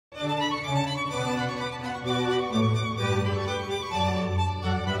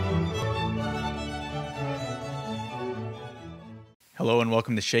Hello and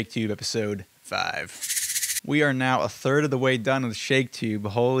welcome to ShakeTube episode 5. We are now a third of the way done with ShakeTube.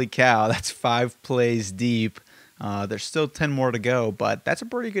 Holy cow, that's 5 plays deep. There's still 10 more to go, but that's a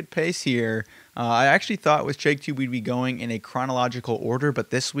pretty good pace here. I actually thought with ShakeTube we'd be going in a chronological order,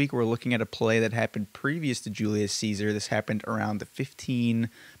 but this week we're looking at a play that happened previous to Julius Caesar. This happened around the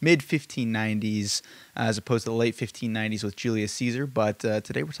mid-1590s as opposed to the late 1590s with Julius Caesar, but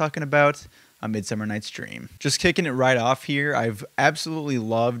today we're talking about A Midsummer Night's Dream. Just kicking it right off here, I've absolutely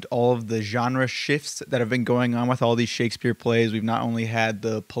loved all of the genre shifts that have been going on with all these Shakespeare plays. We've not only had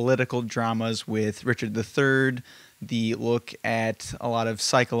the political dramas with Richard III, the look at a lot of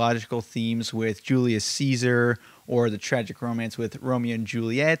psychological themes with Julius Caesar, or the tragic romance with Romeo and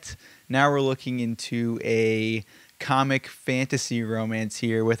Juliet. Now we're looking into a comic fantasy romance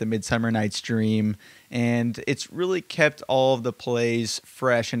here with A Midsummer Night's Dream, and it's really kept all of the plays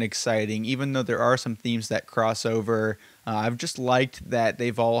fresh and exciting, even though there are some themes that cross over. I've just liked that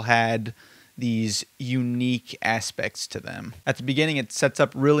they've all had these unique aspects to them. At the beginning, it sets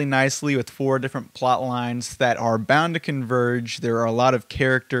up really nicely with 4 different plot lines that are bound to converge. There are a lot of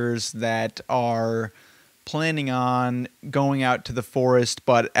characters that are planning on going out to the forest,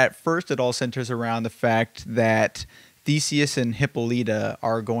 but at first it all centers around the fact that Theseus and Hippolyta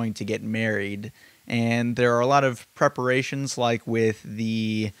are going to get married. And there are a lot of preparations, like with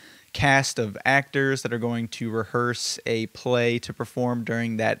the cast of actors that are going to rehearse a play to perform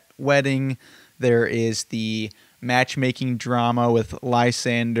during that wedding. There is the matchmaking drama with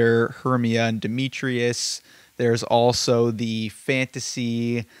Lysander, Hermia, and Demetrius. There's also the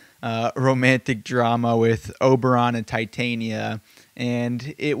fantasy romantic drama with Oberon and Titania.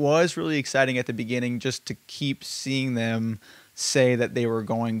 And it was really exciting at the beginning just to keep seeing them say that they were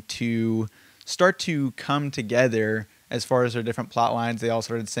going to start to come together as far as their different plot lines. They all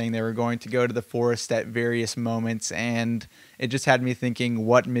started saying they were going to go to the forest at various moments, and it just had me thinking,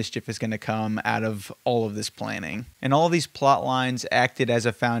 what mischief is going to come out of all of this planning? And all of these plot lines acted as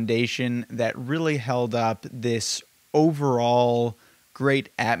a foundation that really held up this overall great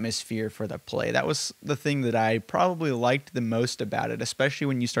atmosphere for the play. That was the thing that I probably liked the most about it, especially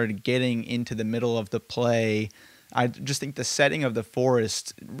when you started getting into the middle of the play. I just think the setting of the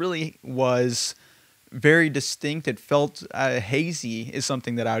forest really was very distinct. It felt hazy is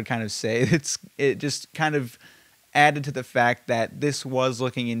something that I would kind of say. It just kind of added to the fact that this was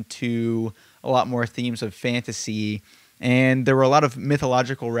looking into a lot more themes of fantasy. And there were a lot of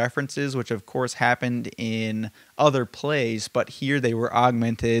mythological references, which of course happened in other plays, but here they were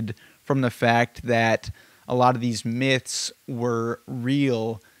augmented from the fact that a lot of these myths were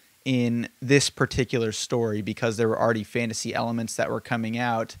real in this particular story because there were already fantasy elements that were coming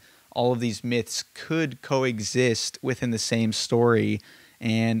out. All of these myths could coexist within the same story,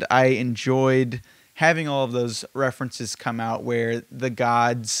 and I enjoyed having all of those references come out where the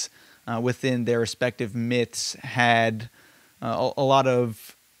gods within their respective myths had a lot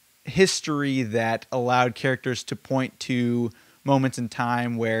of history that allowed characters to point to moments in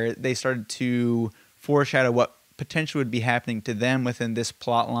time where they started to foreshadow what potentially would be happening to them within this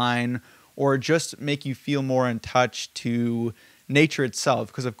plot line, or just make you feel more in touch to nature itself.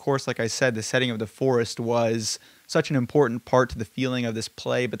 Because of course, like I said, the setting of the forest was such an important part to the feeling of this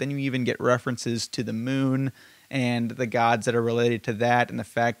play, but then you even get references to the moon and the gods that are related to that, and the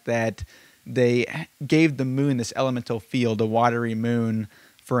fact that they gave the moon this elemental feel. The watery moon,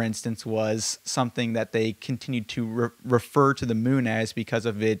 for instance, was something that they continued to refer to the moon as because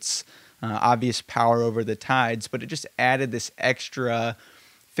of its obvious power over the tides, but it just added this extra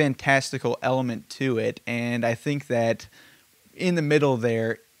fantastical element to it, and I think that in the middle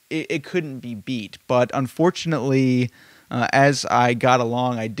there, it couldn't be beat. But unfortunately, as I got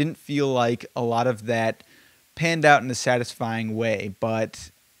along, I didn't feel like a lot of that panned out in a satisfying way,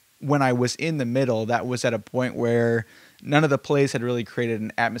 but when I was in the middle, that was at a point where none of the plays had really created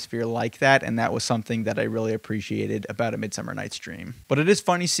an atmosphere like that, and that was something that I really appreciated about A Midsummer Night's Dream. But it is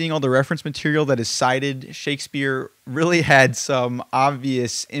funny seeing all the reference material that is cited. Shakespeare really had some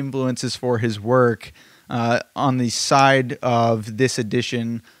obvious influences for his work. On the side of this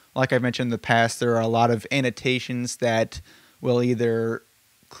edition, like I mentioned in the past, there are a lot of annotations that will either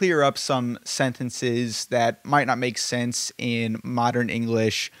clear up some sentences that might not make sense in modern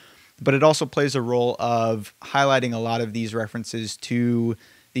English, but it also plays a role of highlighting a lot of these references to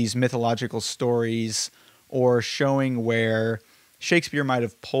these mythological stories, or showing where Shakespeare might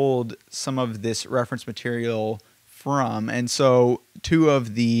have pulled some of this reference material from. And so 2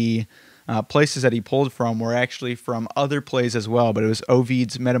 of the places that he pulled from were actually from other plays as well, but it was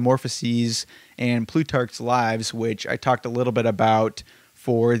Ovid's Metamorphoses and Plutarch's Lives, which I talked a little bit about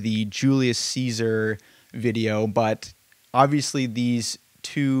for the Julius Caesar video, but obviously these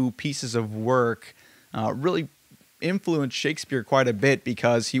two pieces of work really influenced Shakespeare quite a bit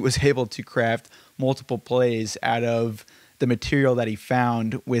because he was able to craft multiple plays out of the material that he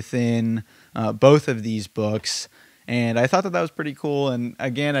found within both of these books. And I thought that that was pretty cool. And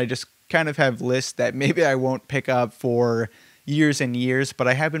again, I just kind of have lists that maybe I won't pick up for years and years, but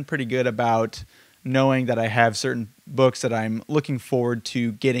I have been pretty good about knowing that I have certain books that I'm looking forward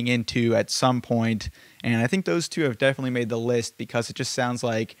to getting into at some point. And I think those two have definitely made the list because it just sounds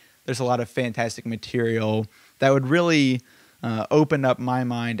like there's a lot of fantastic material that would really open up my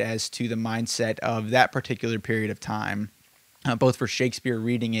mind as to the mindset of that particular period of time, both for Shakespeare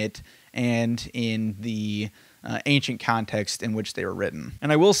reading it and in the ancient context in which they were written.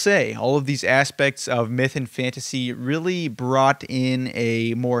 And I will say, all of these aspects of myth and fantasy really brought in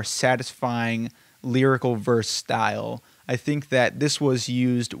a more satisfying lyrical verse style. I think that this was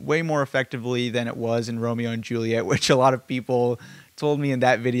used way more effectively than it was in Romeo and Juliet, which a lot of people told me in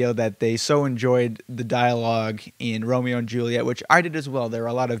that video that they so enjoyed the dialogue in Romeo and Juliet, which I did as well. There were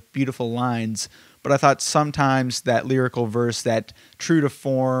a lot of beautiful lines, but I thought sometimes that lyrical verse, that true to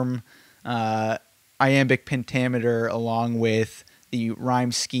form, iambic pentameter along with the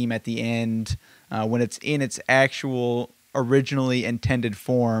rhyme scheme at the end, when it's in its actual originally intended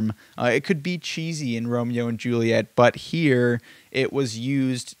form, it could be cheesy in Romeo and Juliet, but here it was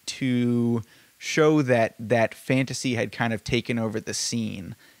used to show that that fantasy had kind of taken over the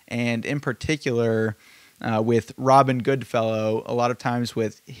scene. And in particular, with Robin Goodfellow, a lot of times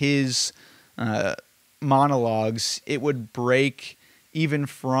with his monologues, it would break even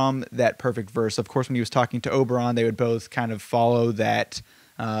from that perfect verse. Of course, when he was talking to Oberon, they would both kind of follow that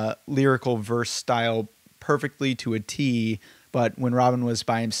lyrical verse style perfectly to a T, but when Robin was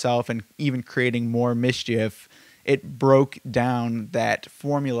by himself and even creating more mischief, it broke down that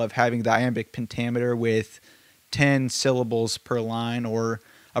formula of having the iambic pentameter with 10 syllables per line or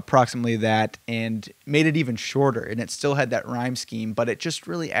approximately that, and made it even shorter, and it still had that rhyme scheme, but it just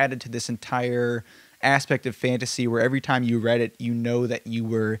really added to this entire aspect of fantasy where every time you read it, you know that you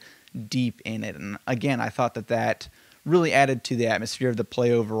were deep in it. And again, I thought that that really added to the atmosphere of the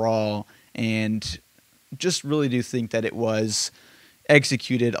play overall, and just really do think that it was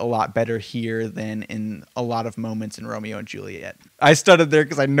executed a lot better here than in a lot of moments in Romeo and Juliet. I stuttered there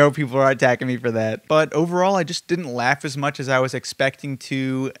because I know people are attacking me for that. But overall, I just didn't laugh as much as I was expecting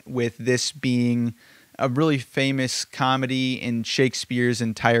to, with this being a really famous comedy in Shakespeare's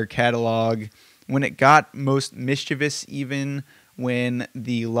entire catalog. When it got most mischievous, even when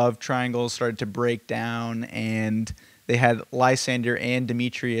the love triangle started to break down and they had Lysander and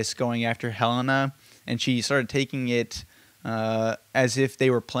Demetrius going after Helena, and she started taking it as if they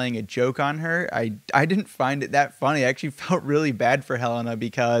were playing a joke on her. I didn't find it that funny. I actually felt really bad for Helena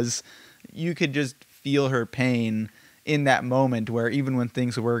because you could just feel her pain in that moment where even when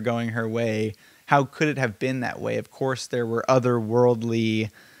things were going her way, how could it have been that way? Of course, there were otherworldly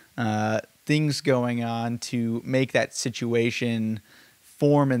things going on to make that situation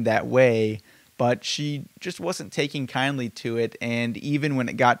form in that way, but she just wasn't taking kindly to it. And even when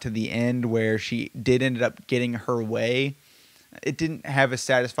it got to the end where she did end up getting her way, it didn't have a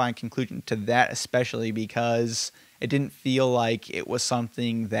satisfying conclusion to that, especially because it didn't feel like it was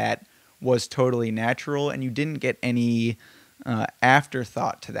something that was totally natural, and you didn't get any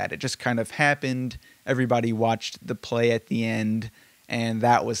afterthought to that. It just kind of happened. Everybody watched the play at the end, and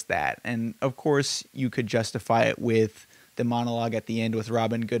that was that. And of course, you could justify it with the monologue at the end with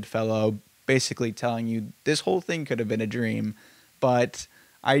Robin Goodfellow basically telling you this whole thing could have been a dream. But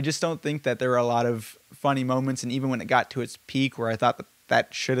I just don't think that there were a lot of funny moments. And even when it got to its peak, where I thought that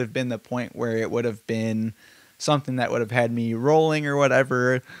that should have been the point where it would have been something that would have had me rolling or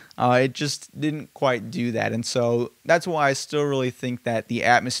whatever, it just didn't quite do that. And so that's why I still really think that the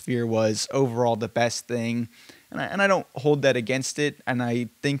atmosphere was overall the best thing. And I don't hold that against it. And I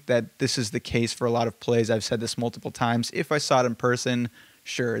think that this is the case for a lot of plays. I've said this multiple times. If I saw it in person,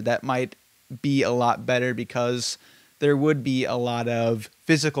 sure, that might be a lot better because there would be a lot of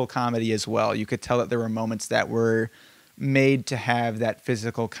physical comedy as well. You could tell that there were moments that were made to have that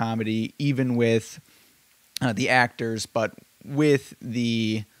physical comedy, even with the actors, but with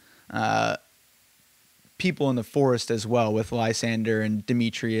the people in the forest as well, with Lysander and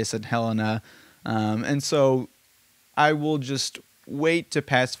Demetrius and Helena. And so I will just wait to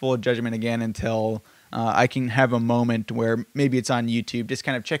pass full judgment again until I can have a moment where maybe it's on YouTube, just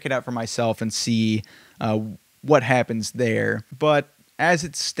kind of check it out for myself and see what happens there. But as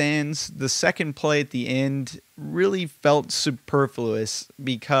it stands, the second play at the end really felt superfluous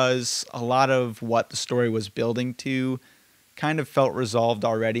because a lot of what the story was building to kind of felt resolved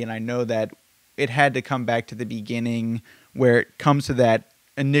already. And I know that it had to come back to the beginning where it comes to that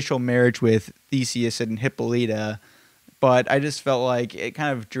initial marriage with Theseus and Hippolyta, but I just felt like it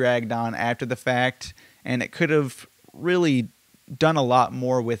kind of dragged on after the fact, and it could have really done a lot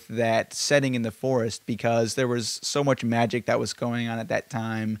more with that setting in the forest because there was so much magic that was going on at that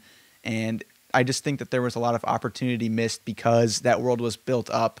time, and I just think that there was a lot of opportunity missed because that world was built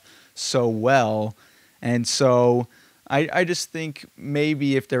up so well. And so I just think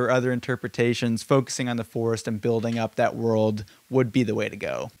maybe if there were other interpretations, focusing on the forest and building up that world would be the way to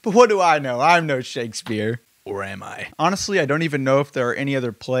go. But what do I know? I'm no Shakespeare. Or am I? Honestly, I don't even know if there are any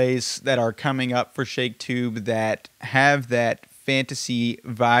other plays that are coming up for ShakeTube that have that fantasy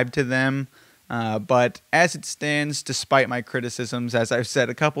vibe to them. But as it stands, despite my criticisms, as I've said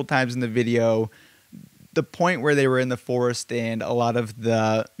a couple times in the video, the point where they were in the forest and a lot of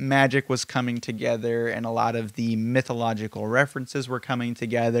the magic was coming together and a lot of the mythological references were coming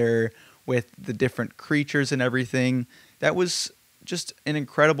together with the different creatures and everything, that was just an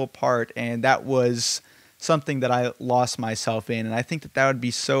incredible part, and that was something that I lost myself in, and I think that that would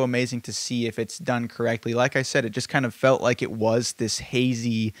be so amazing to see if it's done correctly. Like I said, it just kind of felt like it was this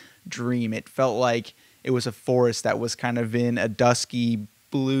hazy dream. It felt like it was a forest that was kind of in a dusky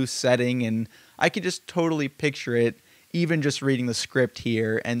blue setting, and I could just totally picture it even just reading the script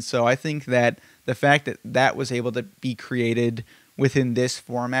here. And so I think that the fact that that was able to be created within this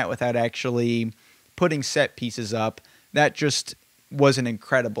format without actually putting set pieces up, that just was an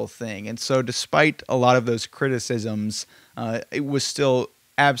incredible thing. And so despite a lot of those criticisms, it was still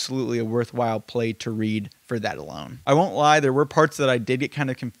absolutely a worthwhile play to read for that alone. I won't lie, there were parts that I did get kind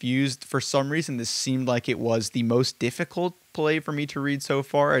of confused. For some reason, this seemed like it was the most difficult play for me to read so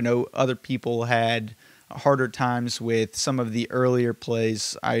far. I know other people had harder times with some of the earlier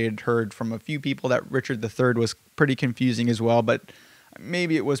plays. I had heard from a few people that Richard III was pretty confusing as well, but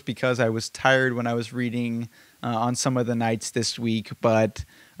maybe it was because I was tired when I was reading on some of the nights this week, but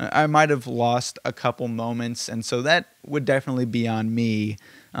I might have lost a couple moments, and so that would definitely be on me.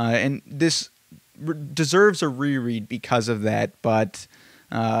 And this deserves a reread because of that, but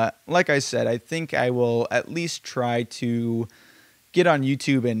like I said, I think I will at least try to get on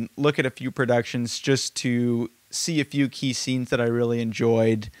YouTube and look at a few productions just to see a few key scenes that I really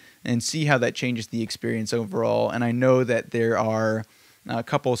enjoyed and see how that changes the experience overall. And I know that there are a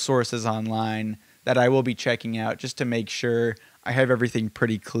couple sources online that I will be checking out just to make sure I have everything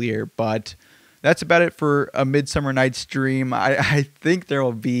pretty clear. But that's about it for A Midsummer Night's Dream. I think there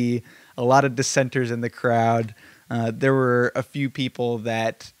will be a lot of dissenters in the crowd. There were a few people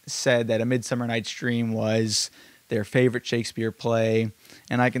that said that A Midsummer Night's Dream was their favorite Shakespeare play,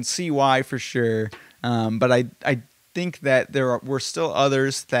 and I can see why for sure. But I think that there were still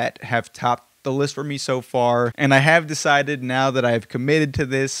others that have topped the list for me so far, and I have decided now that I've committed to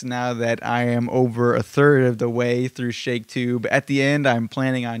this, now that I am over a third of the way through ShakeTube, at the end I'm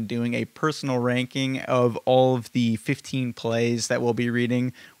planning on doing a personal ranking of all of the 15 plays that we'll be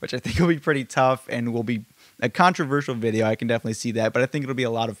reading, which I think will be pretty tough and will be a controversial video. I can definitely see that, but I think it'll be a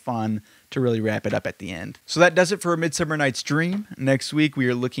lot of fun to really wrap it up at the end. So that does it for A Midsummer Night's Dream. Next week we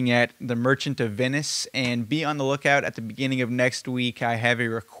are looking at The Merchant of Venice, and be on the lookout at the beginning of next week. I have a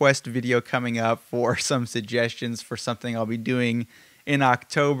request video coming up for some suggestions for something I'll be doing in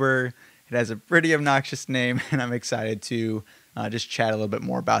October. It has a pretty obnoxious name, and I'm excited to just chat a little bit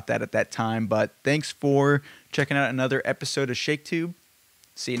more about that at that time. But thanks for checking out another episode of ShakeTube.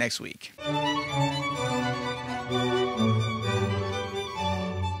 See you next week.